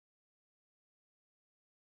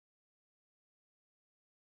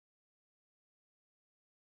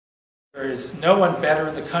There is no one better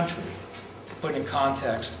in the country to put in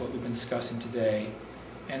context what we've been discussing today,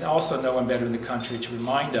 and also no one better in the country to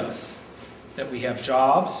remind us that we have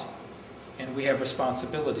jobs and we have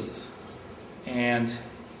responsibilities. And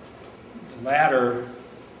the latter,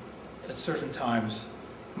 at certain times,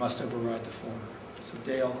 must override the former. So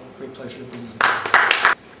Dale, great pleasure to be with you.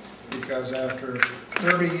 Because after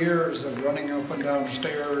 30 years of running up and down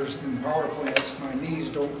stairs in power plants, my knees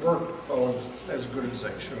don't work as good as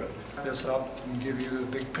they should. This up and give you the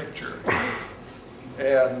big picture.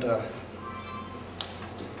 And hold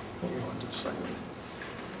on just a second.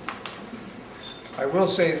 I will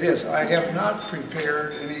say this, I have not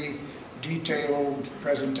prepared any detailed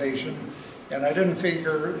presentation, and I didn't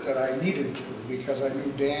figure that I needed to, because I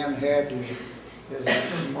knew Dan had his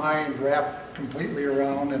mind wrapped completely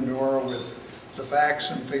around Nora with the facts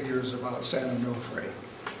and figures about San Onofre.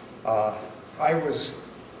 I was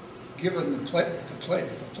given the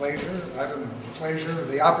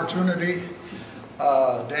opportunity.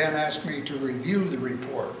 Dan asked me to review the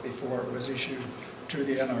report before it was issued to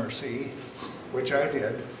the NRC, which I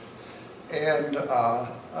did. And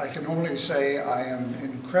I can only say I am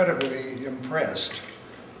incredibly impressed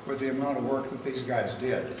with the amount of work that these guys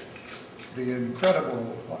did. The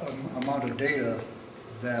incredible amount of data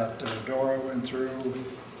that Dora went through,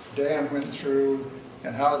 Dan went through,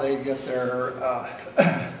 and how they get their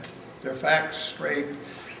their facts straight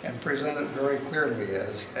and present it very clearly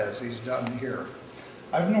as he's done here.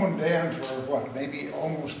 I've known Dan for what, maybe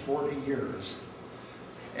almost 40 years,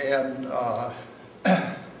 and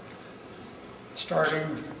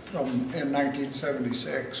starting from in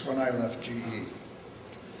 1976 when I left GE,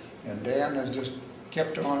 and Dan has just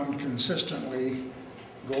kept on consistently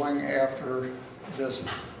going after this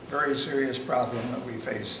very serious problem that we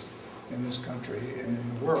face in this country and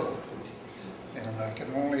in the world. And I can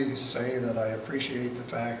only say that I appreciate the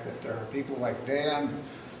fact that there are people like Dan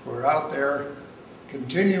who are out there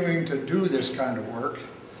continuing to do this kind of work.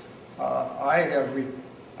 I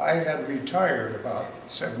had retired about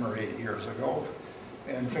 7 or 8 years ago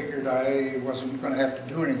and figured I wasn't going to have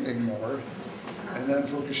to do anything more. And then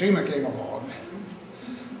Fukushima came along.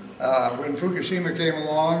 When Fukushima came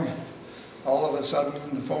along, all of a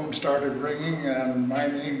sudden the phone started ringing, and my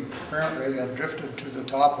name apparently had drifted to the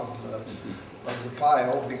top of the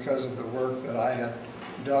pile because of the work that I had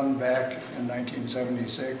done back in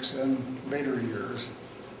 1976 and later years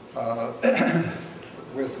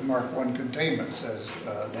with Mark I containments, as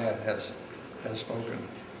Dan has spoken.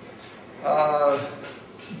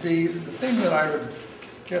 The thing that I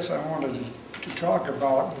guess I wanted to talk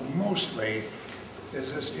about mostly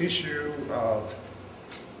is this issue of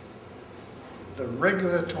the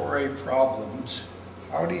regulatory problems.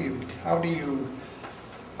 How do you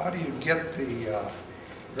get the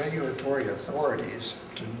regulatory authorities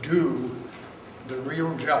to do the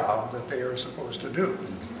real job that they are supposed to do?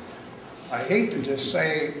 I hate to just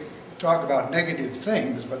talk about negative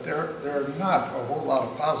things, but there are not a whole lot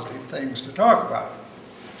of positive things to talk about.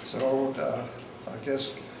 So I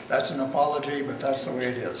guess that's an apology, but that's the way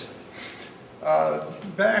it is.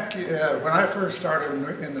 Back when I first started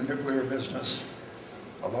in the nuclear business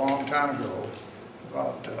a long time ago,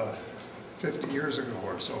 about 50 years ago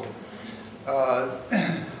or so,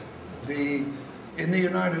 in the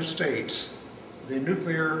United States, the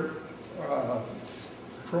nuclear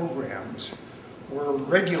programs were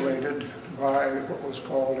regulated by what was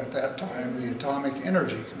called at that time the Atomic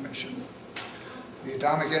Energy Commission. The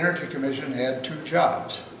Atomic Energy Commission had two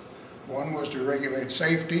jobs. One was to regulate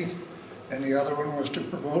safety, and the other one was to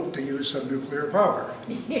promote the use of nuclear power.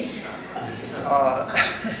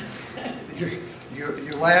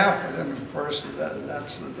 You laugh, and of course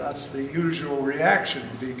that's the usual reaction,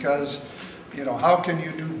 because how can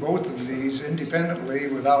you do both of these independently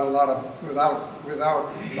without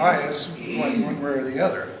bias one way or the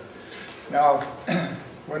other? Now,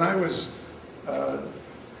 when I was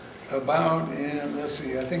about in, let's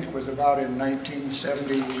see, I think it was about in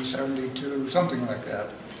 1970, 72, something like that,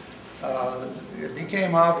 it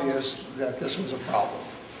became obvious that this was a problem.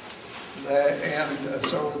 And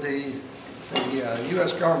so the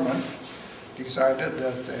U.S. government decided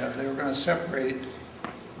that they were going to separate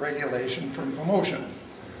regulation from promotion.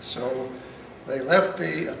 So they left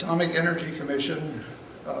the Atomic Energy Commission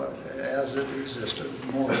as it existed,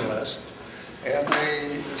 more or less, and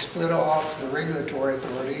they split off the regulatory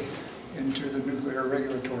authority into the Nuclear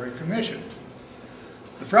Regulatory Commission.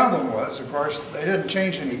 The problem was, of course, they didn't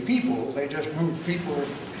change any people, they just moved people's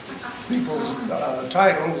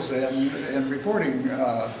titles and reporting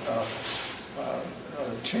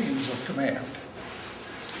chains of command.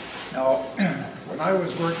 Now, when I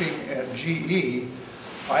was working at GE,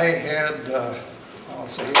 I had, I'll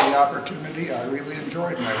say, the opportunity. I really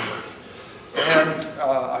enjoyed my work. And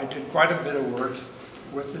I did quite a bit of work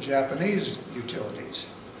with the Japanese utilities.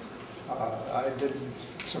 I did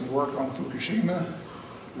some work on Fukushima.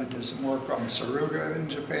 I did some work on Suruga in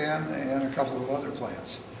Japan and a couple of other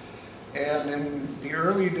plants. And in the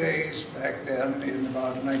early days back then, in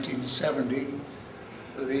about 1970,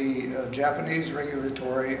 the Japanese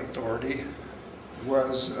regulatory authority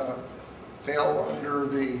fell under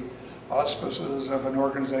the auspices of an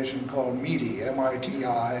organization called MITI,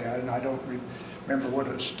 M-I-T-I, and I don't remember what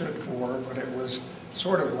it stood for, but it was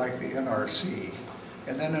sort of like the NRC.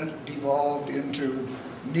 And then it devolved into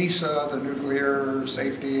NISA, the Nuclear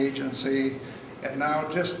Safety Agency, and now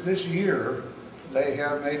just this year they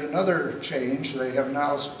have made another change. They have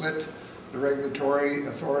now split the regulatory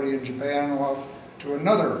authority in Japan off to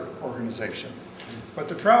another organization. But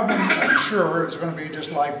the problem, I'm sure, is going to be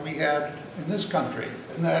just like we had in this country,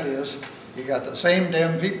 and that is you got the same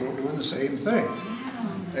damn people doing the same thing.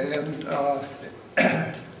 And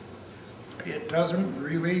it doesn't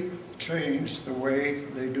really change the way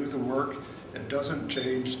they do the work. It doesn't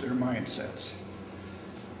change their mindsets.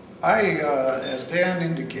 As Dan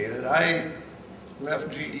indicated, I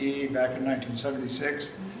left GE back in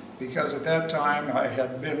 1976 because at that time I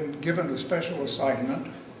had been given a special assignment,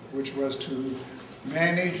 which was to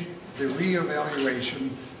manage the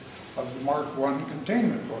reevaluation of the Mark I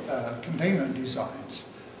containment designs.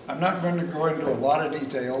 I'm not going to go into a lot of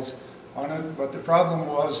details on it, but the problem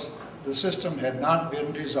was the system had not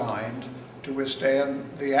been designed to withstand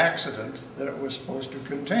the accident that it was supposed to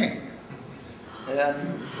contain.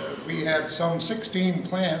 And we had some 16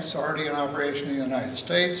 plants already in operation in the United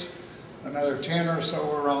States, another 10 or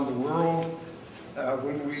so around the world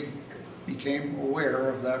when we became aware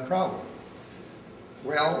of that problem.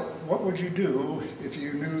 Well, what would you do if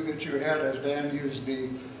you knew that you had, as Dan used the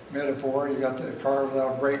metaphor, you got the car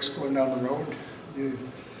without brakes going down the road? You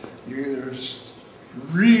either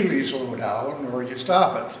really slow down or you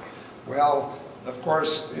stop it. Well, of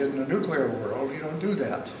course, in the nuclear world, you don't do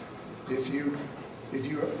that. If you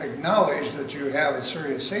acknowledge that you have a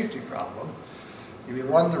serious safety problem, you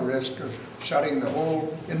run the risk of shutting the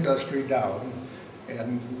whole industry down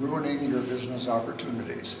and ruining your business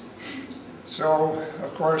opportunities. So,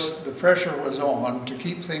 of course, the pressure was on to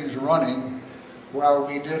keep things running while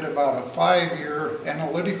we did about a 5-year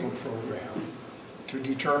analytical program to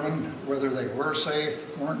determine whether they were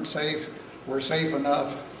safe, weren't safe, were safe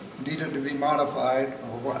enough, needed to be modified,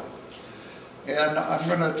 or what. And I'm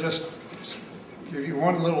going to just give you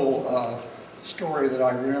one little story that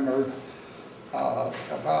I remember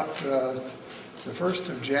about the 1st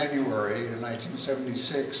of January in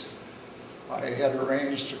 1976. I had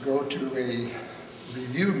arranged to go to a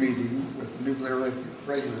review meeting with the Nuclear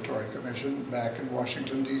Regulatory Commission back in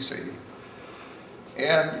Washington, D.C.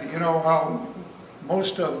 And you know how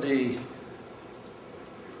most of the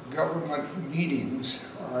government meetings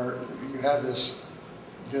are, you have this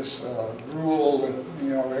rule that, you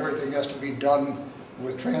know, everything has to be done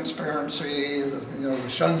with transparency, you know, the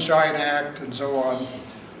Sunshine Act and so on.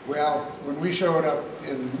 Well, when we showed up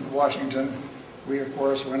in Washington, we of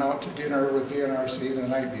course went out to dinner with the NRC the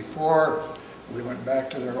night before. We went back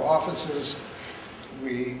to their offices.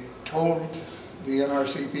 We told the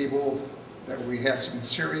NRC people that we had some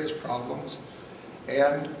serious problems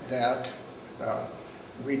and that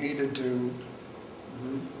we needed to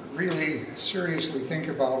really seriously think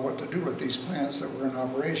about what to do with these plants that were in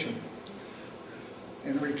operation.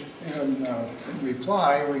 In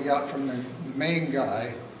reply, we got from the main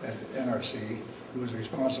guy at NRC, who was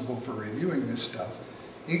responsible for reviewing this stuff,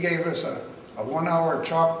 he gave us a 1-hour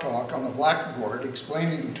chalk talk on a blackboard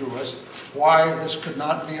explaining to us why this could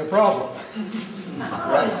not be a problem.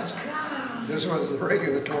 Right? This was the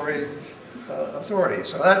regulatory authority.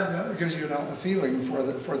 So that gives you a feeling for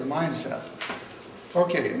the mindset.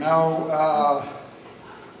 Okay, now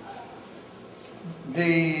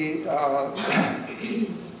the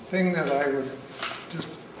thing that I would just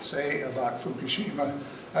say about Fukushima,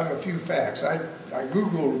 I have a few facts. I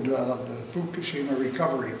Googled the Fukushima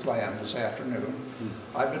recovery plan this afternoon.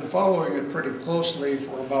 I've been following it pretty closely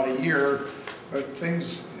for about a year, but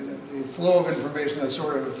things, the flow of information has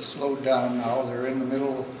sort of slowed down now. They're in the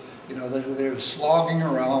middle, you know, they're slogging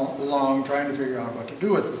along trying to figure out what to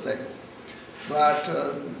do with the thing. But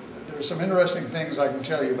there's some interesting things I can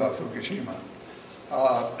tell you about Fukushima.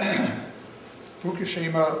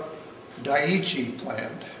 Fukushima Daiichi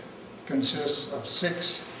plant consists of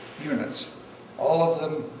 6 units, all of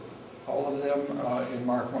them in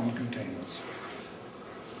Mark I containments.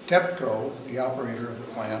 TEPCO, the operator of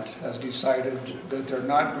the plant, has decided that they're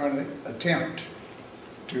not going to attempt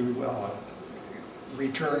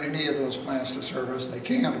return any of those plants to service. They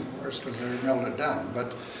can, of course, because they're melted down,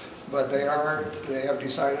 but they have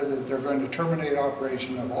decided that they're going to terminate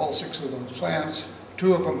operation of all 6 of those plants.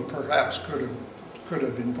 2 of them perhaps could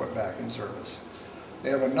have been put back in service. They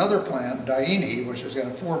have another plant, Dale E, which has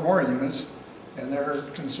got 4 more units, and they're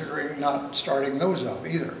considering not starting those up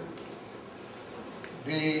either.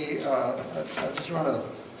 I just want to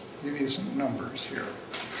give you some numbers here.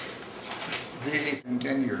 In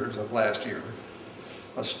 10 years of last year,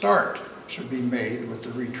 a start should be made with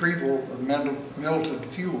the retrieval of melted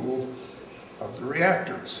fuel of the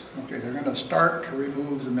reactors. Okay, they're going to start to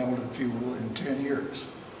remove the melted fuel in 10 years.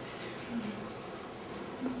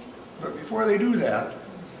 But before they do that,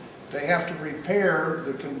 they have to repair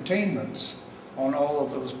the containments on all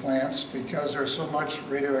of those plants because there's so much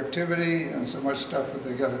radioactivity and so much stuff that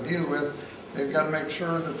they've got to deal with. They've got to make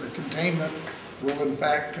sure that the containment will in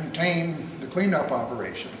fact contain the cleanup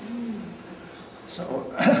operation.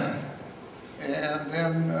 So, and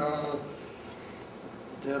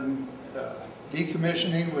then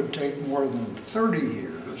decommissioning would take more than 30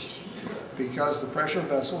 years because the pressure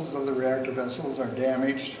vessels of the reactor vessels are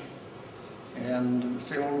damaged and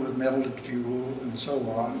filled with melted fuel and so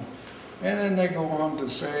on. And then they go on to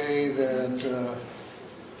say that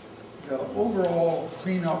the overall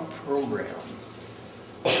cleanup program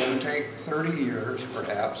will take 30 years,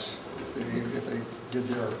 perhaps, if they did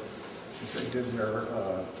their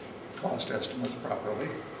cost estimates properly,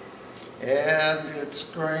 and it's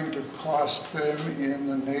going to cost them in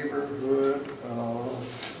the neighborhood of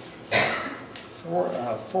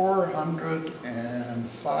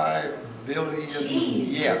 405 billion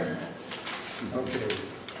yen. Okay,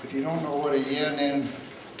 if you don't know what a yen is, it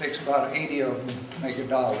takes about 80 of them to make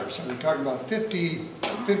 $1. So they're talking about 50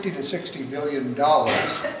 to 60 billion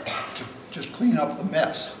dollars to just clean up the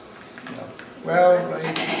mess. Well,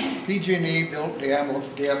 PG&E built Diablo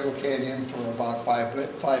Canyon for about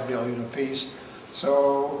 $5 billion apiece.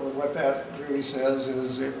 So what that really says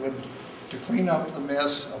is it would, to clean up the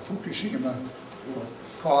mess of Fukushima, will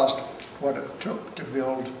cost what it took to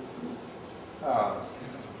build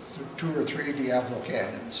 2 or 3 Diablo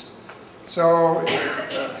Canyons. So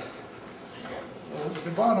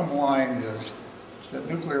the bottom line is that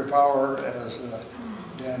nuclear power, as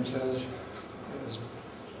Dan says,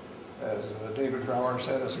 as David Brower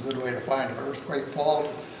said, is a good way to find an earthquake fault.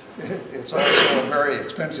 It's also a very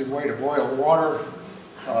expensive way to boil water.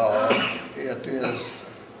 It is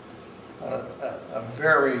a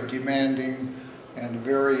very demanding and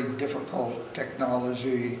very difficult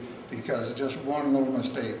technology because just one little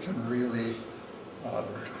mistake can really,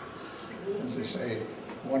 as they say,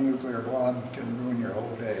 one nuclear bomb can ruin your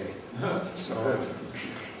whole day. So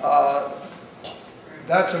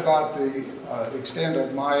that's about the extent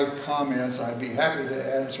of my comments. I'd be happy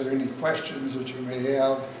to answer any questions that you may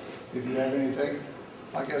have, if you have anything.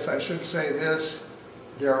 I guess I should say this.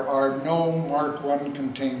 There are no Mark I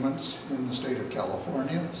containments in the state of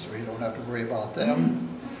California, so you don't have to worry about them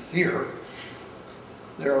here.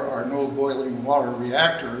 There are no boiling water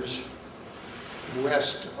reactors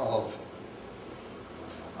west of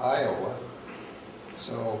Iowa,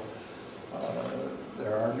 so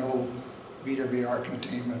there are no BWR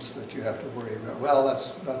containments that you have to worry about. Well,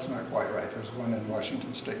 that's not quite right. There's one in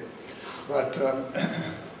Washington State, but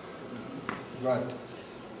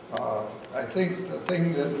I think the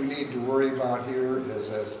thing that we need to worry about here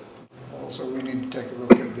is also we need to take a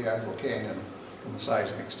look at Diablo Canyon from a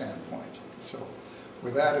seismic standpoint. So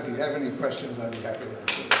with that, if you have any questions, I'd be happy to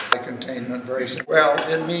answer. Containment, very simple. Well,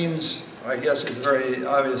 it means, I guess it's very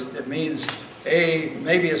obvious, it means A,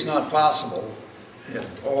 maybe it's not possible,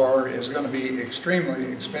 or is going to be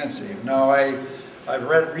extremely expensive. Now, I've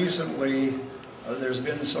read recently there's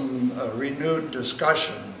been some renewed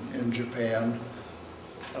discussion in Japan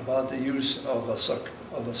about the use of a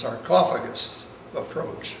sarcophagus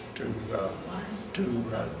approach to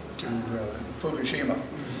Fukushima.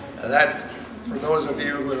 That, for those of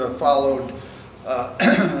you who have followed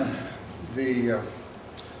the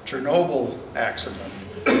Chernobyl accident,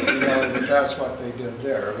 you know that that's what they did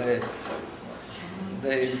there.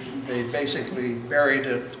 They basically buried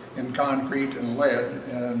it in concrete and lead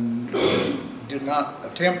and did not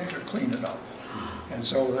attempt to clean it up. And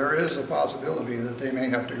so there is a possibility that they may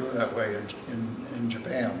have to go that way in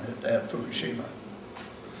Japan at Fukushima.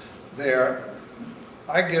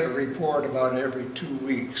 I get a report about every 2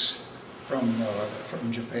 weeks from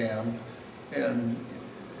Japan, and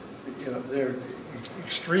you know they're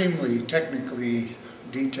extremely technically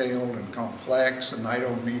detailed and complex, and I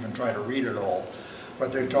don't even try to read it all.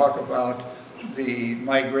 But they talk about the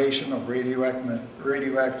migration of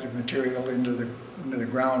radioactive material into the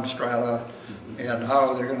ground strata, and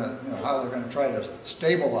how they're going to try to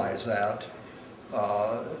stabilize that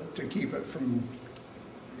to keep it from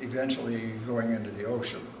eventually going into the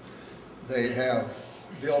ocean. They have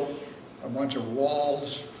built a bunch of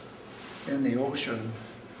walls in the ocean,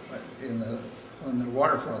 on the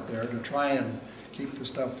waterfront there, to try and keep the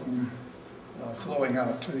stuff from flowing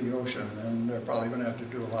out to the ocean, and they're probably going to have to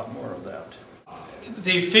do a lot more of that.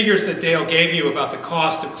 The figures that Dale gave you about the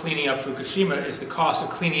cost of cleaning up Fukushima is the cost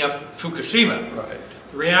of cleaning up Fukushima, Right.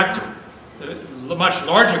 the reactor. The much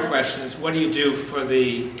larger question is, what do you do for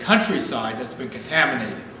the countryside that's been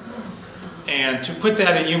contaminated? And to put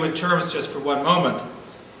that in human terms just for one moment,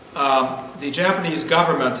 the Japanese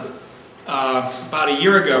government about a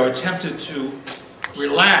year ago attempted to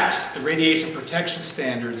relax the radiation protection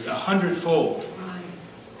standards 100-fold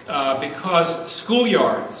because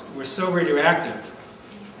schoolyards were so radioactive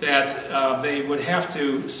that they would have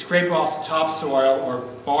to scrape off the topsoil or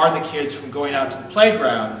bar the kids from going out to the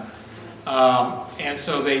playground. And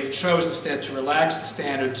so they chose instead to relax the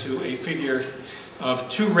standard to a figure of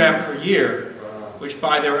 2 rem per year, which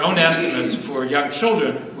by their own estimates for young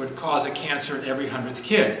children would cause a cancer in every 100th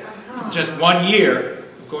kid. From just 1 year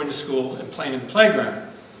of going to school and playing in the playground.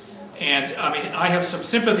 And I mean, I have some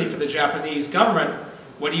sympathy for the Japanese government.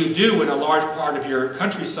 What do you do when a large part of your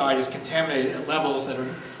countryside is contaminated at levels that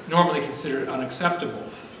are normally considered unacceptable?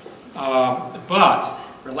 But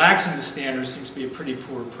relaxing the standards seems to be a pretty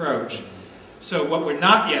poor approach. So what we're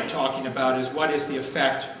not yet talking about is what is the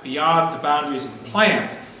effect beyond the boundaries of the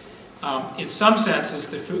plant. In some senses,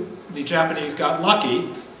 the Japanese got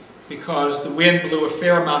lucky because the wind blew a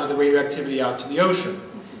fair amount of the radioactivity out to the ocean.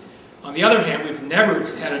 On the other hand, we've never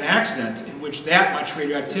had an accident in which that much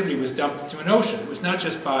radioactivity was dumped into an ocean. It was not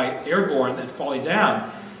just by airborne and falling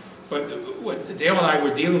down, but what Dale and I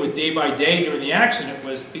were dealing with day by day during the accident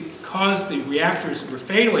was because the reactors were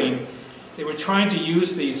failing, they were trying to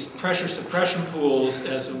use these pressure suppression pools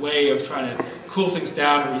as a way of trying to cool things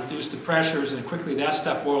down and reduce the pressures, and quickly that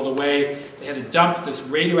stuff boiled away. They had to dump this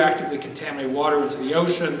radioactively contaminated water into the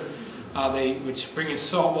ocean. They would bring in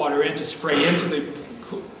salt water in to spray into the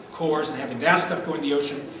cores and having that stuff go in the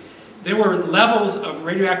ocean. There were levels of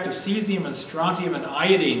radioactive cesium and strontium and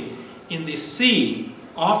iodine in the sea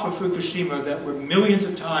off of Fukushima that were millions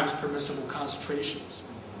of times permissible concentrations.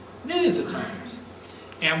 Millions of times.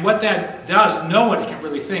 And what that does, no one can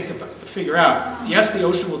really figure out. Yes, the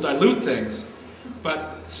ocean will dilute things,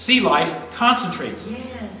 but sea life concentrates it.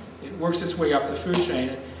 Yes. It works its way up the food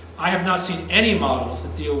chain. I have not seen any models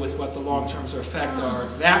that deal with what the long-term effect are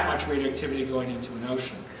of that much radioactivity going into an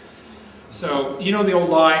ocean. So, you know the old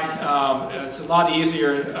line, it's a lot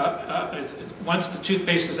easier, once the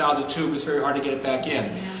toothpaste is out of the tube, it's very hard to get it back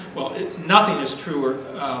in. Well, nothing is truer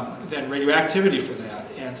than radioactivity for that.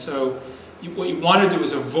 And so, what you want to do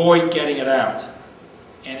is avoid getting it out.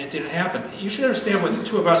 And it didn't happen. You should understand what the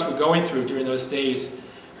two of us were going through during those days.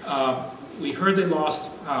 We heard they lost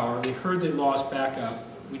power, we heard they lost backup.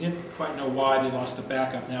 We didn't quite know why they lost the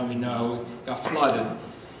backup, now we know, it got flooded.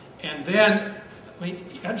 And then, I mean,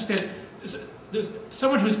 you understand, there's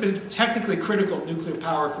someone who's been technically critical of nuclear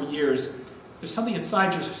power for years. There's something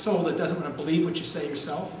inside your soul that doesn't want to believe what you say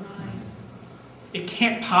yourself. It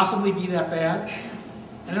can't possibly be that bad.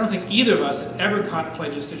 And I don't think either of us had ever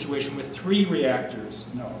contemplated a situation with 3 reactors,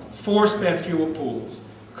 4 spent fuel pools,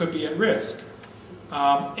 could be at risk.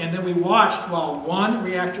 And then we watched while one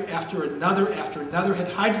reactor after another had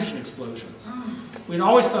hydrogen explosions. We'd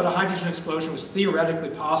always thought a hydrogen explosion was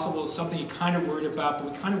theoretically possible, something you kind of worried about,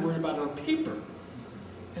 but we kind of worried about it on paper.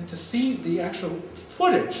 And to see the actual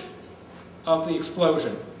footage of the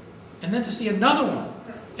explosion, and then to see another one,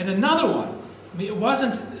 and another one. I mean, it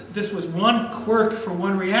wasn't, this was one quirk for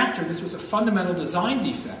one reactor, this was a fundamental design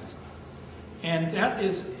defect. And that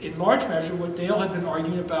is, in large measure, what Dale had been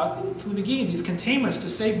arguing about from the beginning. These containments, to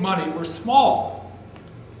save money, were small.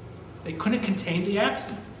 They couldn't contain the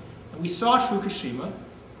accident. And we saw at Fukushima,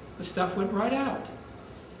 the stuff went right out.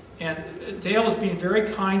 And Dale is being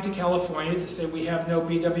very kind to California to say we have no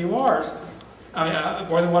BWRs,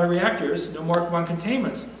 boiling water reactors, no Mark I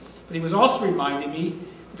containments. But he was also reminding me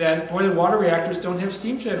that boiling water reactors don't have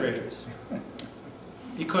steam generators.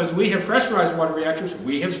 Because we have pressurized water reactors,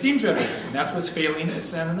 we have steam generators, and that's what's failing at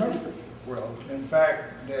San Onofre. Well, in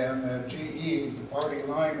fact, Dan, at GE, the party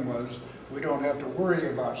line was, we don't have to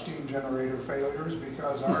worry about steam generator failures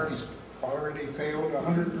because ours already failed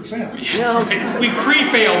 100%. Yeah, we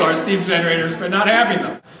pre-failed our steam generators by not having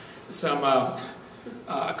them. Some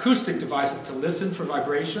acoustic devices to listen for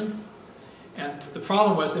vibration, and the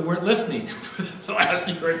problem was they weren't listening for the last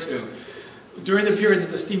year or two. During the period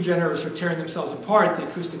that the steam generators were tearing themselves apart, the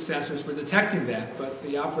acoustic sensors were detecting that, but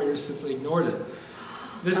the operators simply ignored it.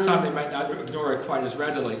 This time they might not ignore it quite as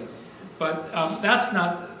readily. But that's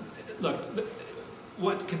not, look,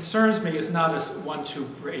 what concerns me is not a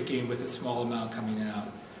 1-2 break-in with a small amount coming out.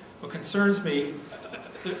 What concerns me,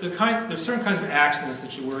 there's certain kinds of accidents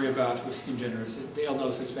that you worry about with steam generators. Dale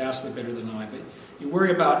knows this vastly better than I, but you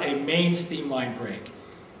worry about a main steam line break.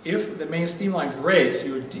 If the main steam line breaks,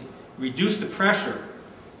 you reduce the pressure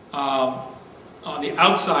on the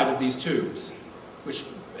outside of these tubes, which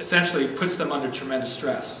essentially puts them under tremendous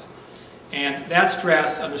stress. And that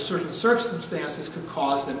stress, under certain circumstances, could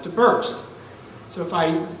cause them to burst. So if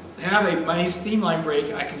I have a main steam line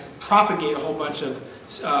break, I can propagate a whole bunch of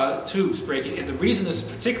tubes breaking. And the reason this is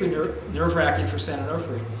particularly nerve-wracking for San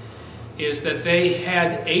Onofre is that they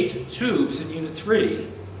had 8 tubes in Unit 3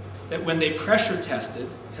 that when they pressure tested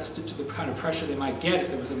to the kind of pressure they might get if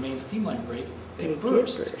there was a main steam line break, they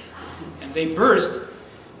burst. And they burst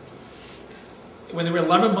when they were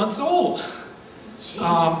 11 months old.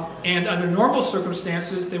 And under normal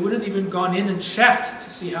circumstances, they wouldn't even gone in and checked to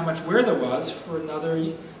see how much wear there was for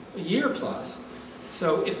another year plus.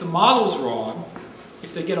 So if the model's wrong,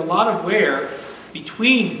 if they get a lot of wear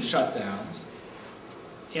between shutdowns,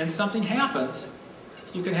 and something happens,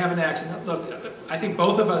 you can have an accident. Look, I think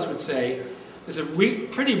both of us would say there's a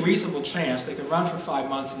pretty reasonable chance they could run for 5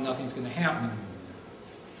 months and nothing's going to happen.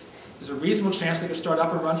 There's a reasonable chance they could start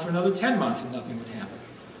up and run for another 10 months and nothing would happen.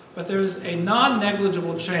 But there's a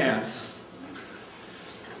non-negligible chance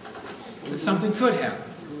that something could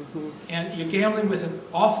happen. And you're gambling with an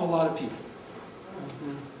awful lot of people.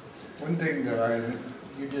 One thing that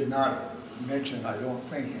you did not mention, I don't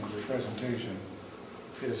think, in your presentation,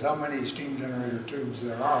 is how many steam generator tubes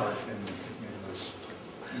there are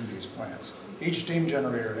in these plants. Each steam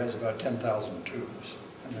generator has about 10,000 tubes,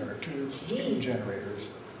 and there are 2 steam generators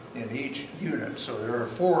in each unit. So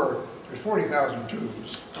there's 40,000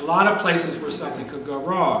 tubes. A lot of places where something could go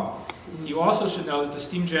wrong. You also should know that the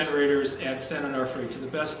steam generators at San Onofre, to the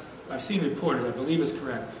best I've seen reported, I believe is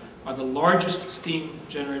correct, are the largest steam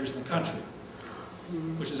generators in the country,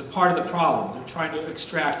 which is a part of the problem. They're trying to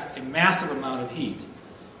extract a massive amount of heat.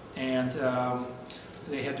 And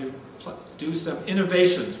they had to do some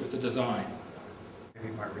innovations with the design.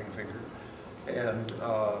 Maybe my ring finger. And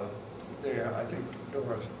I think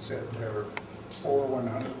Dora said they're 4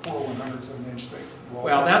 100ths of an inch thick.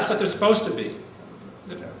 Well, that's what they're supposed to be.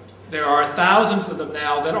 There are thousands of them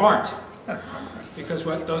now that aren't. Because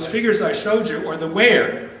those figures I showed you are the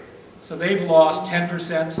wear. So they've lost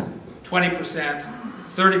 10%, 20%,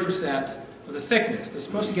 30% of the thickness. They're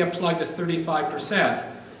supposed to get plugged to 35%.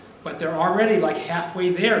 But they're already like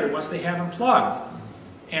halfway there, the ones they haven't plugged.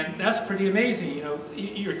 And that's pretty amazing. You know,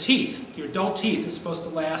 your teeth, your adult teeth, are supposed to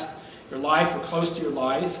last your life or close to your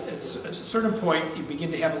life. At a certain point, you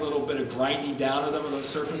begin to have a little bit of grinding down of them on those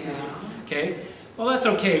surfaces. Okay? Well, that's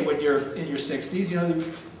okay when you're in your 60s. You know,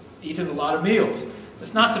 you've eaten a lot of meals.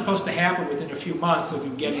 It's not supposed to happen within a few months of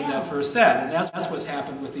you getting that first set. And that's what's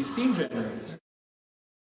happened with these steam generators.